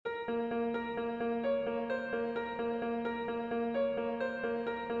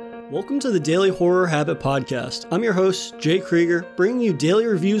Welcome to the Daily Horror Habit Podcast. I'm your host, Jay Krieger, bringing you daily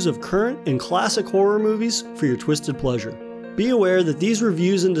reviews of current and classic horror movies for your twisted pleasure. Be aware that these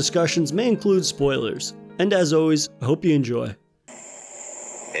reviews and discussions may include spoilers. And as always, I hope you enjoy.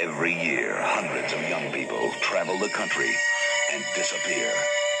 Every year, hundreds of young people travel the country and disappear.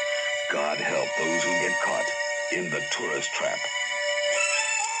 God help those who get caught in the tourist trap.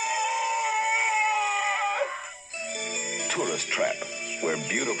 Tourist trap, where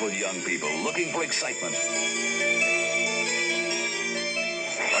beautiful young people looking for excitement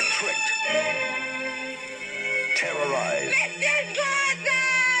are tricked, terrorized,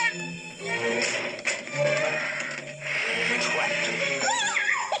 trapped.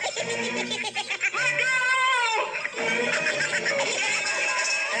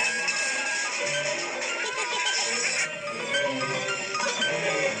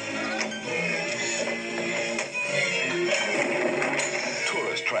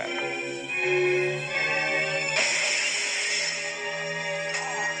 Tourist trap.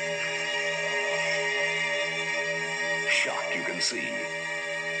 Shock you can see.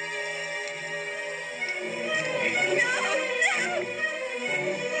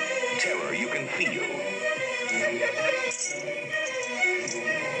 Terror you can feel.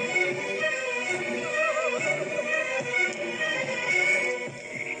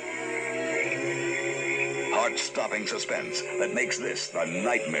 Heart-stopping suspense that makes this the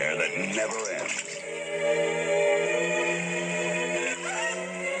nightmare that never ends.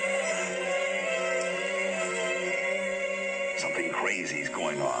 Something crazy's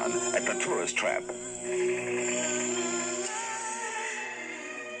going on at the tourist trap.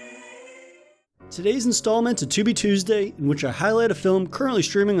 Today's installment of Tubi Tuesday, in which I highlight a film currently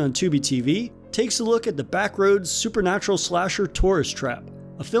streaming on Tubi TV, takes a look at the backroads supernatural slasher Tourist Trap,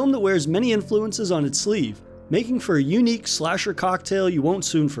 a film that wears many influences on its sleeve, making for a unique slasher cocktail you won't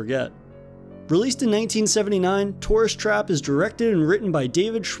soon forget. Released in 1979, Tourist Trap is directed and written by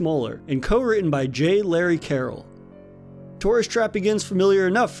David Schmoller and co-written by J. Larry Carroll. Tourist Trap begins familiar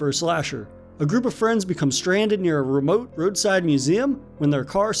enough for a slasher. A group of friends become stranded near a remote roadside museum when their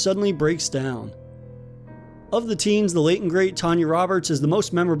car suddenly breaks down. Of the teens, the late and great Tanya Roberts is the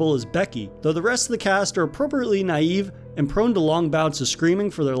most memorable as Becky, though the rest of the cast are appropriately naive and prone to long bouts of screaming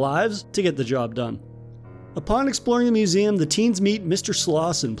for their lives to get the job done. Upon exploring the museum, the teens meet Mr.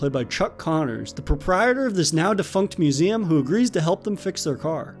 Slauson, played by Chuck Connors, the proprietor of this now defunct museum who agrees to help them fix their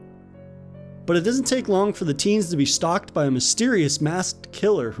car. But it doesn't take long for the teens to be stalked by a mysterious masked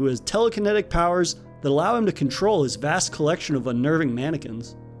killer who has telekinetic powers that allow him to control his vast collection of unnerving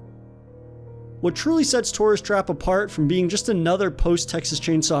mannequins. What truly sets Tourist Trap apart from being just another post-Texas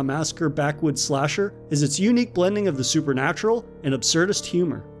Chainsaw Massacre backwoods slasher is its unique blending of the supernatural and absurdist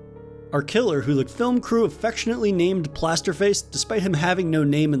humor. Our killer, who the film crew affectionately named Plasterface despite him having no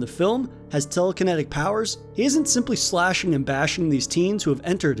name in the film, has telekinetic powers. He isn't simply slashing and bashing these teens who have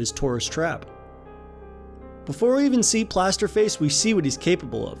entered his tourist trap. Before we even see Plasterface, we see what he's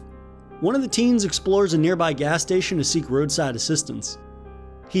capable of. One of the teens explores a nearby gas station to seek roadside assistance.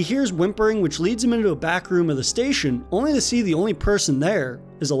 He hears whimpering, which leads him into a back room of the station, only to see the only person there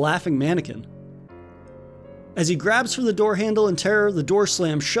is a laughing mannequin. As he grabs for the door handle in terror, the door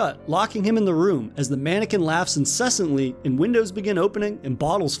slams shut, locking him in the room as the mannequin laughs incessantly and windows begin opening and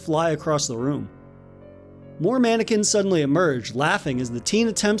bottles fly across the room. More mannequins suddenly emerge, laughing as the teen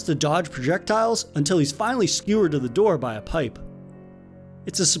attempts to dodge projectiles until he's finally skewered to the door by a pipe.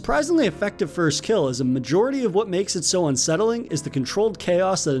 It's a surprisingly effective first kill, as a majority of what makes it so unsettling is the controlled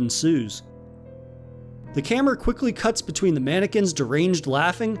chaos that ensues. The camera quickly cuts between the mannequins' deranged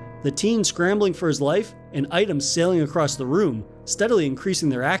laughing, the teen scrambling for his life, and items sailing across the room, steadily increasing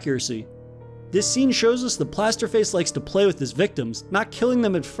their accuracy. This scene shows us that Plasterface likes to play with his victims, not killing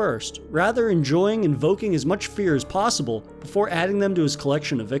them at first, rather enjoying invoking as much fear as possible before adding them to his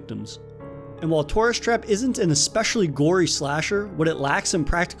collection of victims. And while Tourist Trap isn't an especially gory slasher, what it lacks in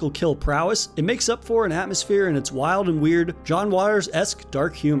practical kill prowess, it makes up for in atmosphere and its wild and weird, John Waters-esque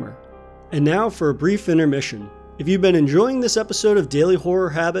dark humor. And now for a brief intermission. If you've been enjoying this episode of Daily Horror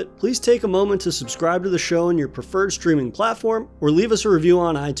Habit, please take a moment to subscribe to the show on your preferred streaming platform or leave us a review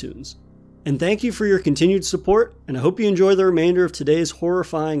on iTunes. And thank you for your continued support, and I hope you enjoy the remainder of today's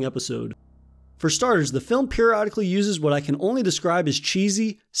horrifying episode. For starters, the film periodically uses what I can only describe as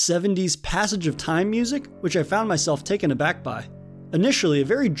cheesy, 70s passage of time music, which I found myself taken aback by. Initially, a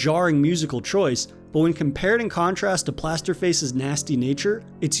very jarring musical choice, but when compared in contrast to Plasterface's nasty nature,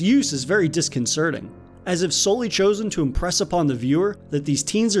 its use is very disconcerting, as if solely chosen to impress upon the viewer that these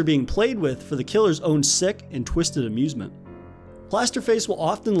teens are being played with for the killer's own sick and twisted amusement. Plasterface will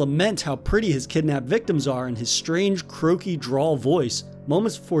often lament how pretty his kidnapped victims are in his strange, croaky drawl voice,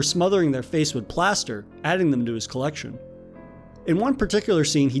 moments before smothering their face with plaster, adding them to his collection. In one particular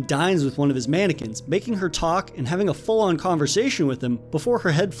scene, he dines with one of his mannequins, making her talk and having a full-on conversation with him before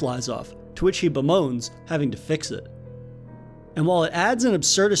her head flies off, to which he bemoans having to fix it. And while it adds an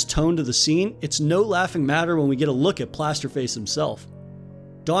absurdist tone to the scene, it's no laughing matter when we get a look at Plasterface himself.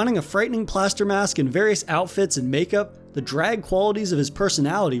 Donning a frightening plaster mask and various outfits and makeup, the drag qualities of his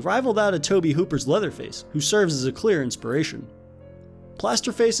personality rival that of Tobe Hooper's Leatherface, who serves as a clear inspiration.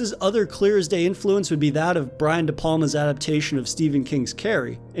 Plasterface's other clear-as-day influence would be that of Brian De Palma's adaptation of Stephen King's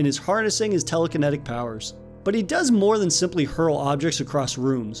Carrie, in his harnessing his telekinetic powers. But he does more than simply hurl objects across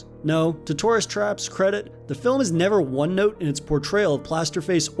rooms. No, to Tourist Trap's credit, the film is never one note in its portrayal of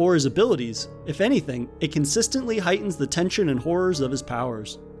Plasterface or his abilities. If anything, it consistently heightens the tension and horrors of his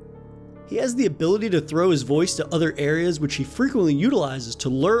powers. He has the ability to throw his voice to other areas, which he frequently utilizes to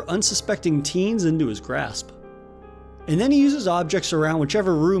lure unsuspecting teens into his grasp. And then he uses objects around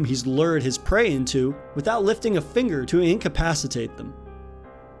whichever room he's lured his prey into without lifting a finger to incapacitate them.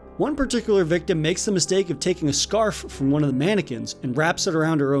 One particular victim makes the mistake of taking a scarf from one of the mannequins and wraps it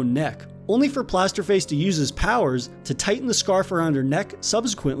around her own neck, only for Plasterface to use his powers to tighten the scarf around her neck,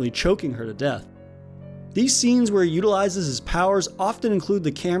 subsequently choking her to death. These scenes where he utilizes his powers often include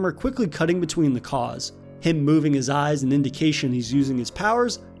the camera quickly cutting between the cause, him moving his eyes an indication he's using his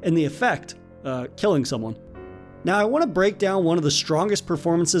powers, and the effect, killing someone. Now, I want to break down one of the strongest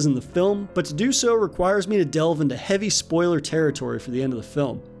performances in the film, but to do so requires me to delve into heavy spoiler territory for the end of the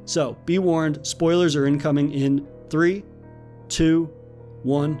film. So, be warned, spoilers are incoming in 3, 2,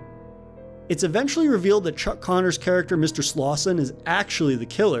 1. It's eventually revealed that Chuck Connor's character, Mr. Slauson, is actually the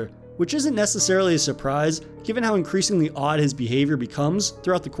killer, which isn't necessarily a surprise given how increasingly odd his behavior becomes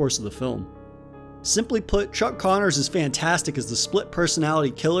throughout the course of the film. Simply put, Chuck Connors is fantastic as the split personality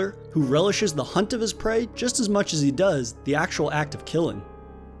killer who relishes the hunt of his prey just as much as he does the actual act of killing.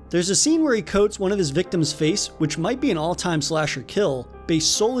 There's a scene where he coats one of his victims' face, which might be an all-time slasher kill,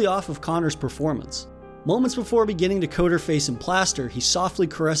 based solely off of Connor's performance. Moments before beginning to coat her face in plaster, he softly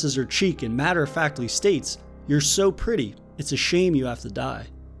caresses her cheek and matter-of-factly states, "You're so pretty, it's a shame you have to die."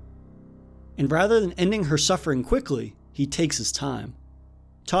 And rather than ending her suffering quickly, he takes his time,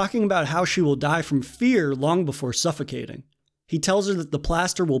 talking about how she will die from fear long before suffocating. He tells her that the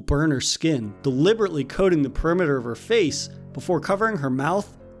plaster will burn her skin, deliberately coating the perimeter of her face before covering her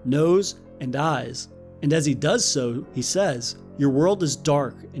mouth, nose, and eyes. And as he does so, he says, "Your world is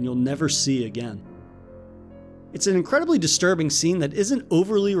dark and you'll never see again." It's an incredibly disturbing scene that isn't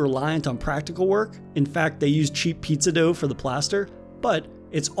overly reliant on practical work. In fact, they use cheap pizza dough for the plaster, but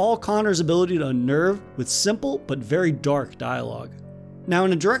it's all Connor's ability to unnerve with simple but very dark dialogue. Now,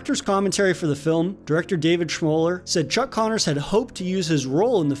 in a director's commentary for the film, director David Schmoller said Chuck Connors had hoped to use his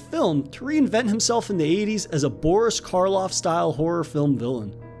role in the film to reinvent himself in the 80s as a Boris Karloff-style horror film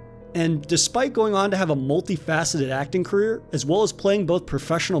villain. And despite going on to have a multifaceted acting career, as well as playing both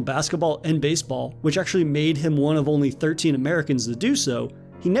professional basketball and baseball, which actually made him one of only 13 Americans to do so,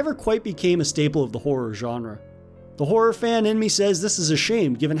 he never quite became a staple of the horror genre. The horror fan in me says this is a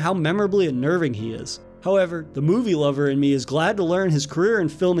shame given how memorably unnerving he is. However, the movie lover in me is glad to learn his career in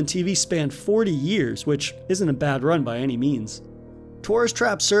film and TV spanned 40 years, which isn't a bad run by any means. Tourist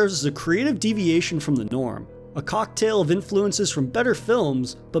Trap serves as a creative deviation from the norm, a cocktail of influences from better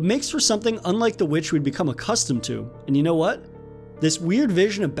films, but makes for something unlike The Witch we'd become accustomed to. And you know what? This weird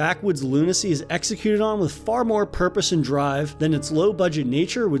vision of backwoods lunacy is executed on with far more purpose and drive than its low-budget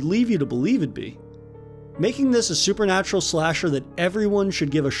nature would leave you to believe it'd be, making this a supernatural slasher that everyone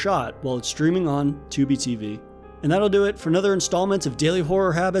should give a shot while it's streaming on Tubi TV. And that'll do it for another installment of Daily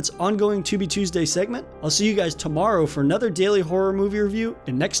Horror Habits' ongoing Tubi Tuesday segment. I'll see you guys tomorrow for another daily horror movie review,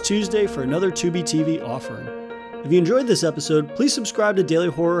 and next Tuesday for another Tubi TV offering. If you enjoyed this episode, please subscribe to Daily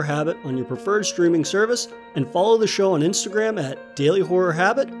Horror Habit on your preferred streaming service, and follow the show on Instagram at Daily Horror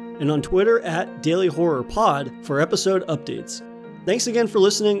Habit and on Twitter at Daily Horror Pod for episode updates. Thanks again for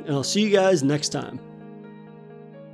listening, and I'll see you guys next time.